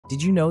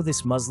Did you know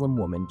this Muslim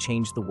woman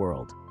changed the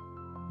world,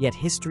 yet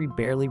history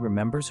barely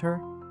remembers her?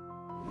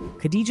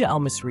 Khadijah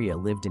al-Misriyya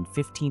lived in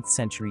 15th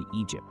century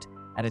Egypt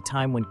at a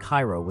time when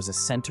Cairo was a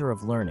center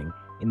of learning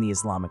in the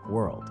Islamic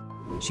world.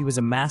 She was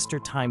a master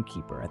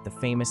timekeeper at the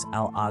famous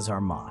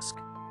Al-Azhar Mosque,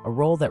 a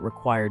role that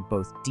required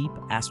both deep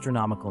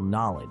astronomical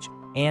knowledge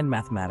and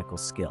mathematical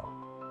skill.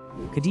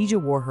 Khadijah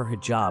wore her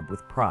hijab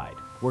with pride,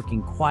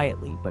 working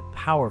quietly but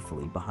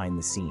powerfully behind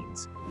the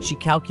scenes. She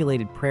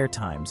calculated prayer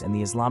times and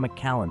the Islamic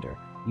calendar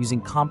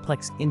using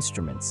complex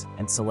instruments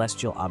and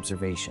celestial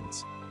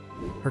observations.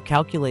 Her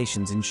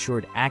calculations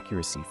ensured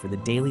accuracy for the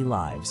daily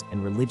lives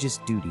and religious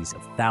duties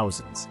of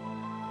thousands.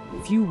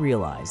 Few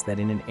realize that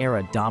in an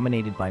era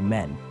dominated by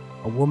men,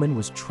 a woman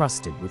was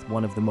trusted with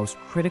one of the most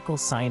critical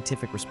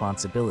scientific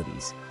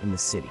responsibilities in the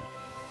city.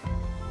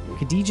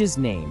 Khadijah's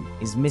name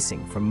is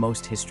missing from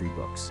most history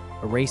books,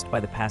 erased by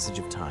the passage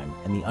of time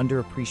and the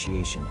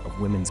underappreciation of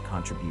women's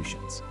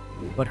contributions.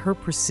 But her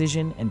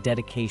precision and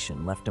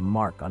dedication left a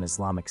mark on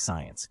Islamic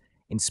science,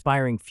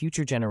 inspiring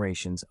future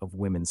generations of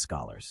women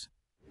scholars.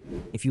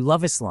 If you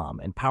love Islam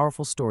and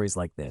powerful stories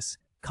like this,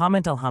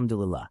 comment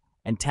Alhamdulillah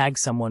and tag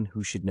someone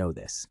who should know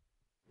this.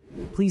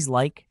 Please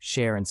like,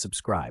 share, and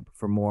subscribe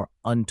for more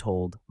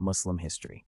untold Muslim history.